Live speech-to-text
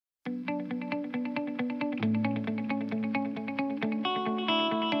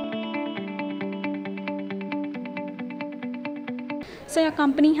So your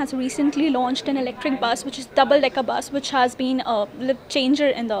company has recently launched an electric bus, which is double-decker bus, which has been a changer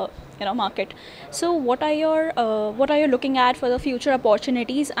in the market. So what are you looking at for the future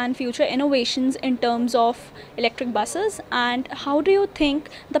opportunities and future innovations in terms of electric buses? And how do you think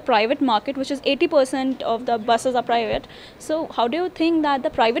the private market, which is 80% of the buses are private, so how do you think that the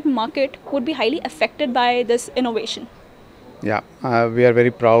private market would be highly affected by this innovation? Yeah, we are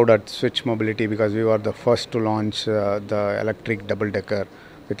very proud at Switch Mobility because we were the first to launch the electric double-decker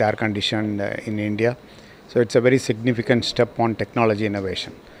with air conditioned in India. So it's a very significant step on technology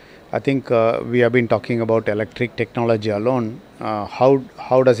innovation. I think we have been talking about electric technology alone.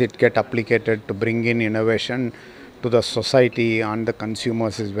 How does it get applicated to bring in innovation to the society and the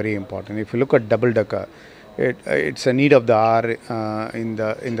consumers is very important. If you look at double-decker, it's a need of the hour in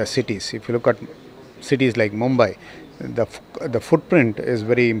the cities. If you look at cities like Mumbai, the footprint is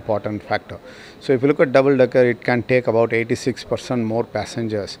very important factor. So if you look at double decker, it can take about 86% more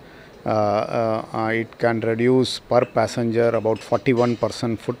passengers. It can reduce per passenger about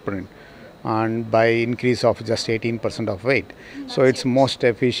 41% footprint, and by increase of just 18% of weight. So it's most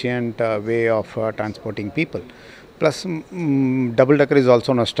efficient way of transporting people. Plus, double decker is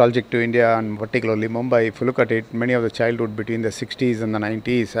also nostalgic to India and particularly Mumbai. If you look at it, many of the childhood between the 60s and the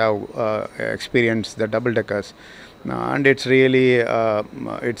 90s have experienced the double deckers, and it's really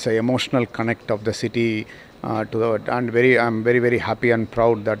it's an emotional connect of the city to the, and I'm very happy and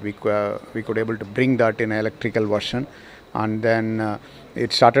proud that we could able to bring that in electrical version. And then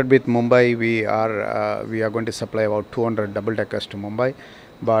it started with Mumbai. We are going to supply about 200 double deckers to Mumbai.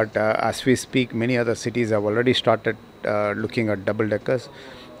 But as we speak, many other cities have already started looking at double deckers.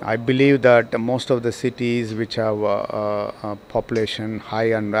 I believe that most of the cities which have a population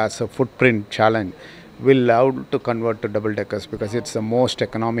high and as a footprint challenge will have to convert to double deckers because it's the most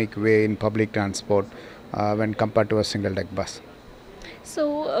economic way in public transport when compared to a single deck bus.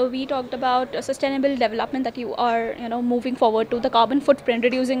 So we talked about sustainable development, that you are moving forward to the carbon footprint,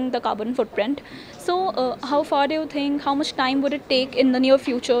 reducing the carbon footprint. So how far do you think, how much time would it take in the near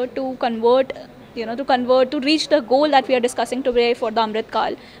future to convert, to reach the goal that we are discussing today for the Amrit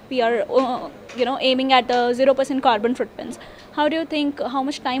Kal? We are aiming at the 0% carbon footprints. How do you think, how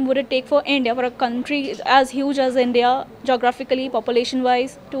much time would it take for India, for a country as huge as India, geographically, population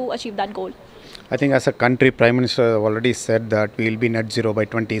wise, to achieve that goal? I think as a country, Prime Minister already said that we will be net zero by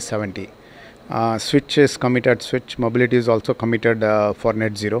 2070. Switch is committed, Switch Mobility is also committed for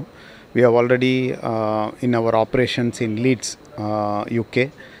net zero. We have already in our operations in Leeds,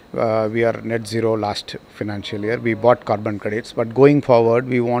 UK, we are net zero last financial year. We bought carbon credits, but going forward,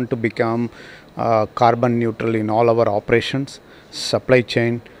 we want to become carbon neutral in all our operations, supply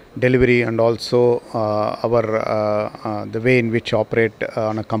chain, delivery, and also the way in which operate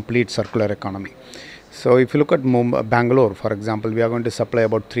on a complete circular economy. So if you look at Bangalore, for example, we are going to supply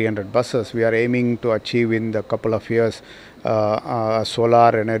about 300 buses. We are aiming to achieve in the couple of years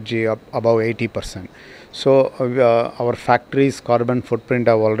solar energy up above 80%. So our factories' carbon footprint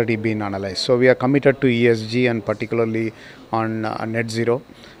have already been analyzed. So we are committed to ESG and particularly on net zero.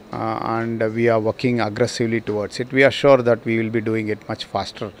 And we are working aggressively towards it. We are sure that we will be doing it much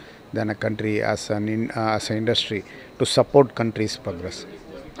faster than a country as an industry to support country's progress.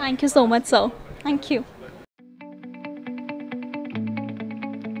 Thank you so much, sir. Thank you.